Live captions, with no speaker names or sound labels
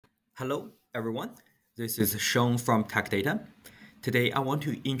Hello, everyone. This is Sean from Tech Data. Today, I want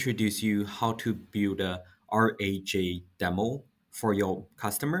to introduce you how to build a RAG demo for your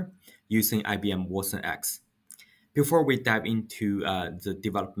customer using IBM watsonx. Before we dive into the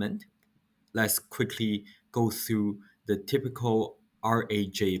development, let's quickly go through the typical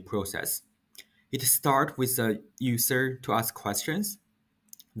RAG process. It starts with a user to ask questions.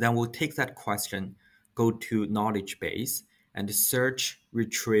 Then we'll take that question, go to knowledge base, and search,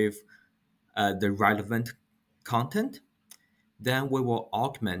 retrieve the relevant content. Then we will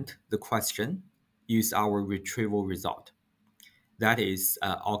augment the question, use our retrieval result. That is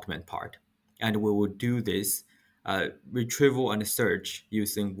augment part. And we will do this retrieval and search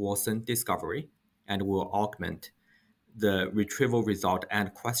using Watson Discovery, and we'll augment the retrieval result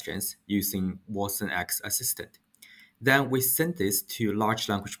and questions using Watson X Assistant. Then we send this to large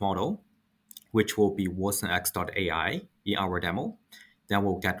language model, which will be watsonx.ai in our demo. Then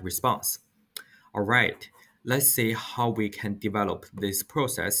we'll get response. All right, let's see how we can develop this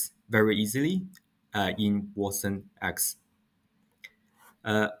process very easily in watsonx.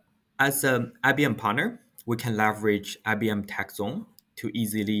 As an IBM partner, we can leverage IBM Tech Zone to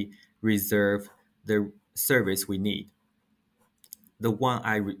easily reserve the service we need. The one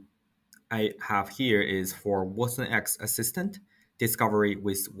I have here is for watsonx Assistant discovery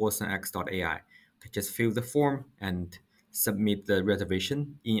with watsonx.ai. Just fill the form and submit the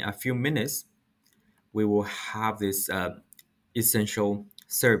reservation. In a few minutes, we will have this essential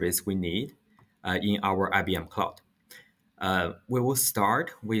service we need in our IBM cloud. We will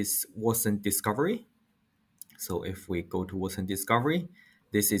start with Watson Discovery. So if we go to Watson Discovery,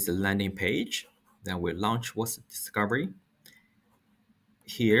 this is the landing page. Then we launch Watson Discovery.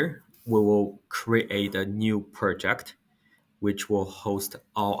 Here, we will create a new project which will host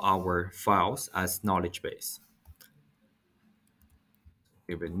all our files as knowledge base.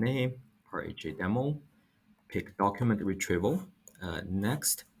 Give it a name, RAG demo, pick document retrieval.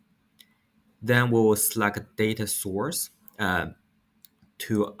 Next. Then we will select a data source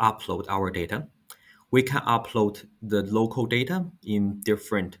to upload our data. We can upload the local data in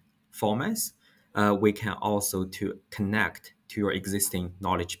different formats. We can also to connect to your existing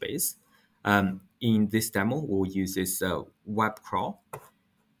knowledge base. In this demo, we'll use this web crawl.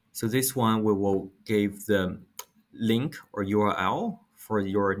 So this one, we will give the link or URL for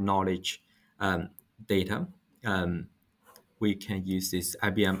your knowledge data. We can use this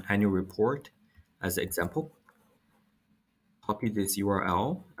IBM annual report as an example. Copy this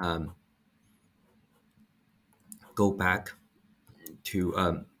URL, go back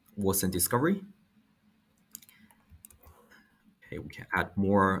to Watson Discovery. Okay, we can add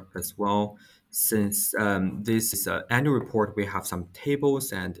more as well. Since this is an annual report, we have some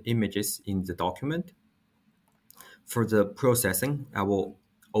tables and images in the document. For the processing, I will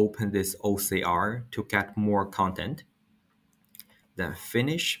open this OCR to get more content. Then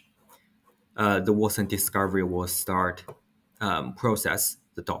finish. The Watson Discovery will start process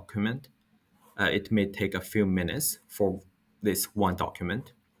the document. It may take a few minutes for this one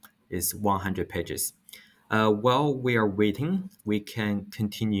document. It's 100 pages. While we are waiting, we can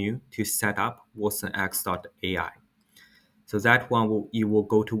continue to set up watsonx.ai. So that one, you will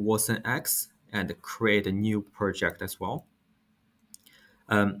go to watsonx and create a new project as well.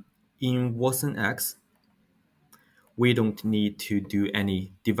 In watsonx, we don't need to do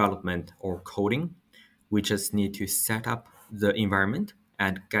any development or coding. We just need to set up the environment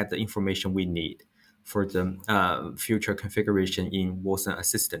and get the information we need for the future configuration in Watson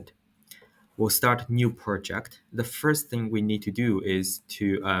Assistant. We'll start a new project. The first thing we need to do is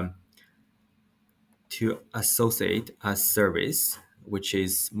to associate a service, which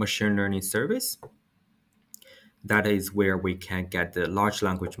is machine learning service. That is where we can get the large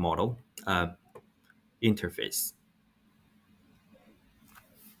language model interface.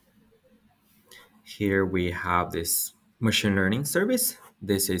 Here we have this machine learning service.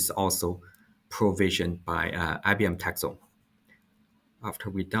 This is also provisioned by IBM Tech Zone. After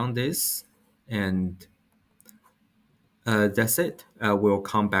we've done this, and that's it. We'll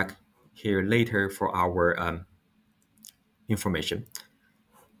come back here later for our information.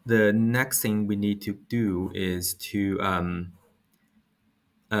 The next thing we need to do is to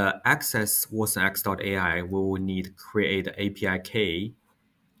access watsonx.ai. We will need to create an API key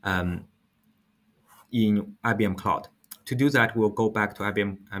in IBM Cloud. To do that, we'll go back to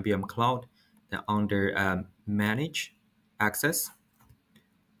IBM Cloud, then under Manage Access.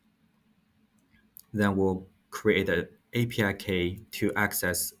 Then we'll create an API key to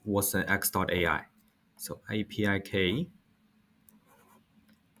access watsonx.ai. So API key,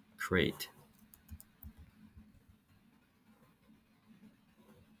 create.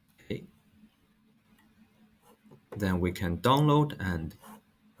 Okay, Then we can download, and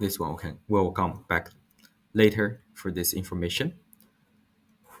this one will come back later for this information.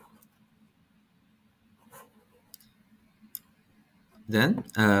 Then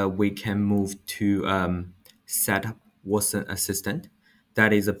we can move to set up Watson Assistant.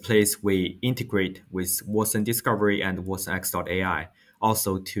 That is a place we integrate with Watson Discovery and watsonx.ai,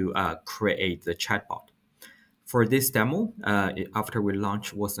 also to create the chatbot. For this demo, after we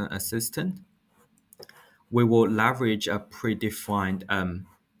launch Watson Assistant, we will leverage a predefined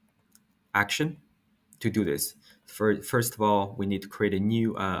action to do this. First of all, we need to create a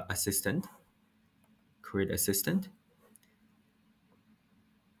new assistant. Create assistant.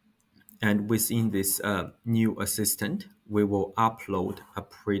 And within this new assistant, we will upload a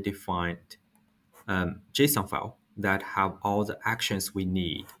predefined JSON file that have all the actions we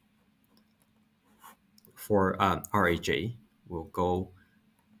need for RAG. We'll go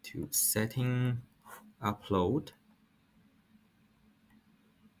to setting, upload.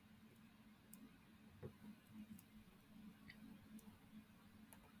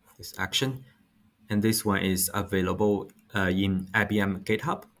 This action. And this one is available in IBM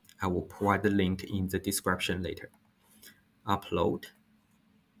GitHub. I will provide the link in the description later. Upload.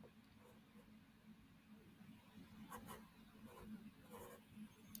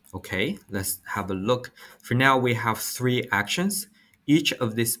 Okay, let's have a look. For now, we have 3 actions. Each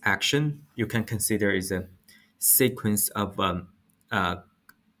of this action you can consider is a sequence of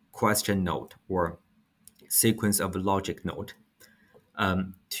question node or sequence of logic node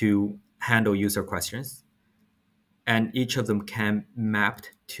to handle user questions. And each of them can map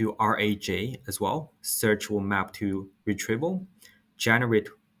to RAG as well. Search will map to retrieval. Generate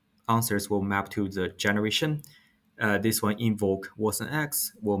answers will map to the generation. This one, invoke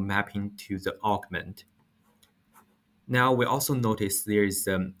watsonx, will map into the augment. Now we also notice there is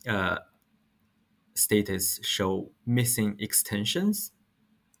status show missing extensions.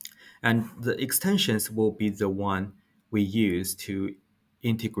 And the extensions will be the one we use to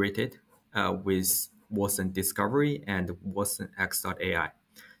integrate it with Watson Discovery and watsonx.ai.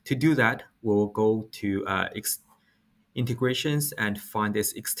 To do that, we'll go to integrations and find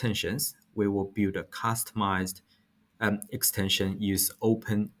these extensions. We will build a customized extension, use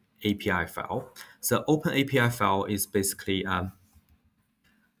open API file. So open API file is basically an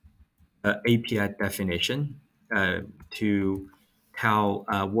API definition to tell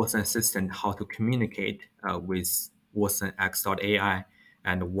Watson Assistant how to communicate with watsonx.ai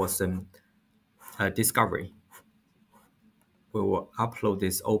and Watson Discovery. We will upload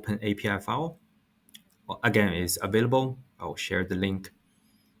this open API file. Again, it's available. I'll share the link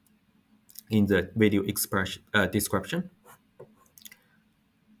in the video description.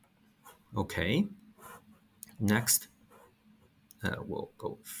 Okay. Next, we'll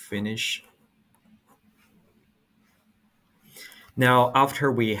go finish. Now, after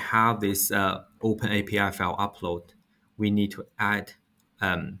we have this open API file upload, we need to add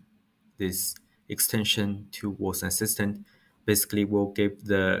this extension to Watson Assistant. Basically, we'll give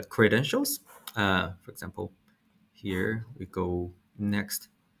the credentials. For example, here we go next,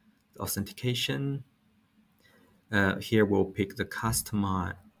 authentication. Here we'll pick the custom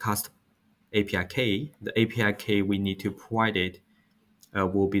API key. The API key we need to provide it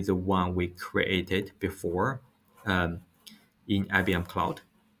will be the one we created before in IBM Cloud.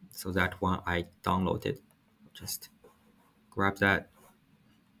 So that one I downloaded. Just grab that.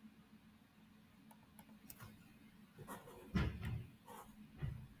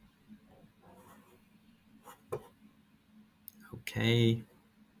 Okay.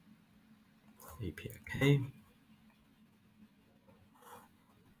 API key.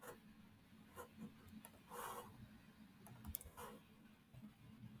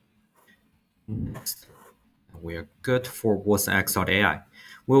 Next, we are good for watsonx.ai.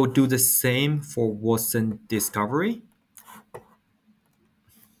 We'll do the same for Watson Discovery.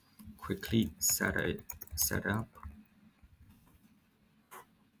 Quickly set up.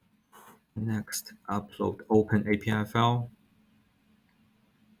 Next, upload open API file.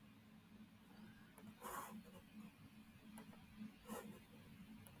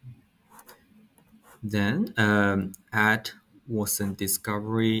 Then add Watson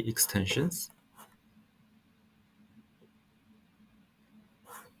Discovery extensions.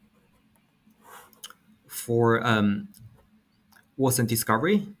 For Watson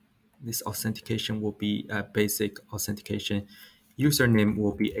Discovery, this authentication will be a basic authentication. Username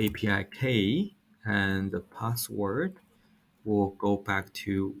will be API key, and the password will go back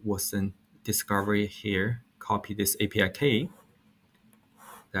to Watson Discovery here. Copy this API key.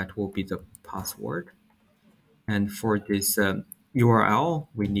 That will be the password. And for this URL,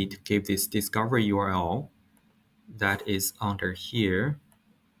 we need to give this discovery URL that is under here.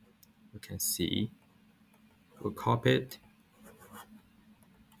 You can see we'll copy it.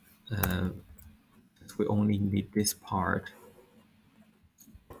 We only need this part.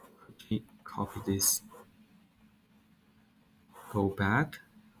 Quickly copy this, go back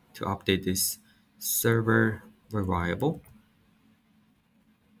to update this server variable.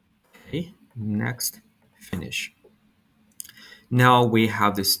 Okay, next, finish. Now we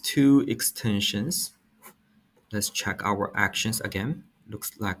have these two extensions. Let's check our actions again.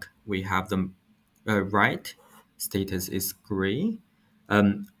 Looks like we have them right. Status is gray.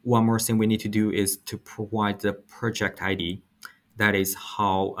 One more thing we need to do is to provide the project ID. That is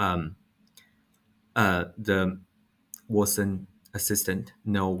how the Watson assistant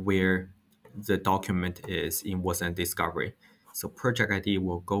know where the document is in Watson Discovery. So project ID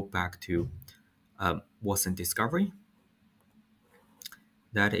will go back to Watson Discovery.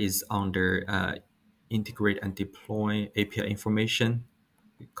 That is under integrate and deploy API information.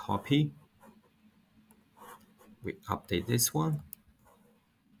 We copy, we update this one,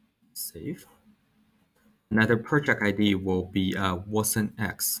 save. Another project ID will be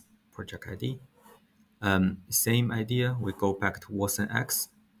watsonx project ID. Same idea, we go back to watsonx,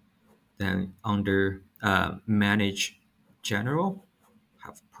 then under manage general,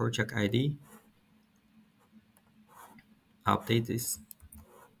 have project ID, update this,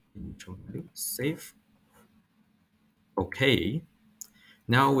 save. Okay,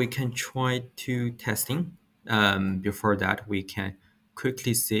 now we can try to testing. Before that, we can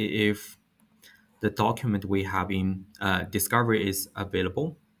quickly see if the document we have in Discovery is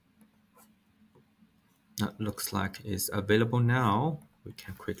available. That looks like it's available now. We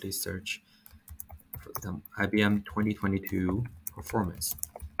can quickly search for the IBM 2022 performance.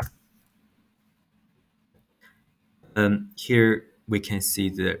 Here we can see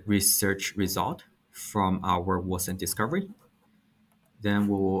the research result from our Watson Discovery. Then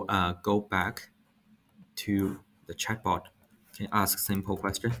we will go back to the chatbot. Can ask simple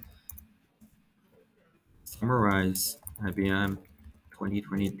question. Summarize IBM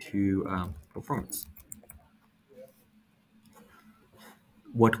 2022 performance.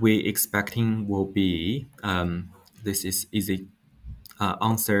 What we expecting will be this is easy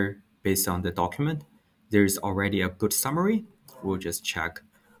answer based on the document. There's already a good summary. We'll just check.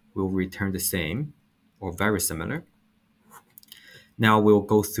 We'll return the same or very similar. Now we'll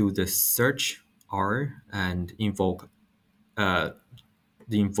go through the search R and invoke the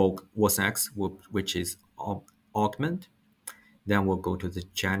invoke watsonx, which is augment. Then we'll go to the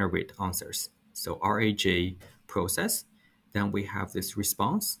generate answers. So RAG process. Then we have this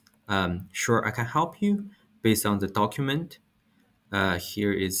response. Sure, I can help you based on the document.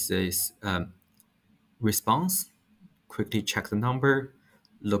 Here is this response. Quickly check the number.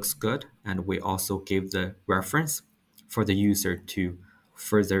 Looks good. And we also give the reference for the user to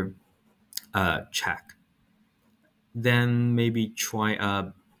further check. Then maybe try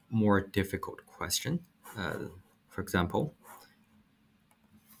a more difficult question. For example,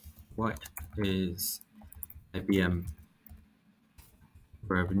 what is IBM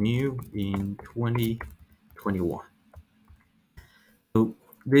revenue in 2021? So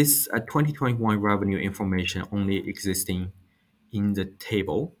this 2021 revenue information only existing in the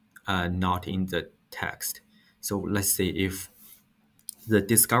table, not in the text. So let's say if the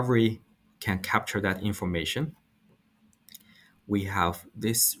discovery can capture that information, we have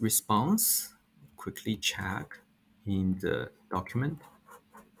this response. Quickly check in the document.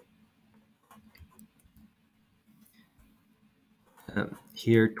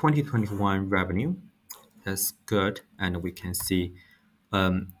 Here, 2021 revenue, that's good, and we can see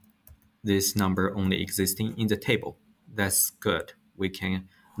this number only existing in the table. That's good. We can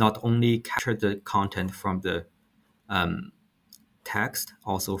not only capture the content from the text,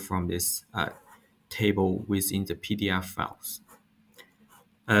 also from this table within the PDF files.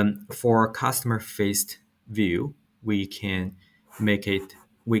 For customer-faced view, we can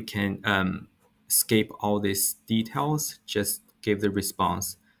skip all these details, just give the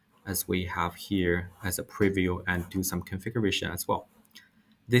response as we have here as a preview and do some configuration as well.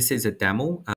 This is a demo.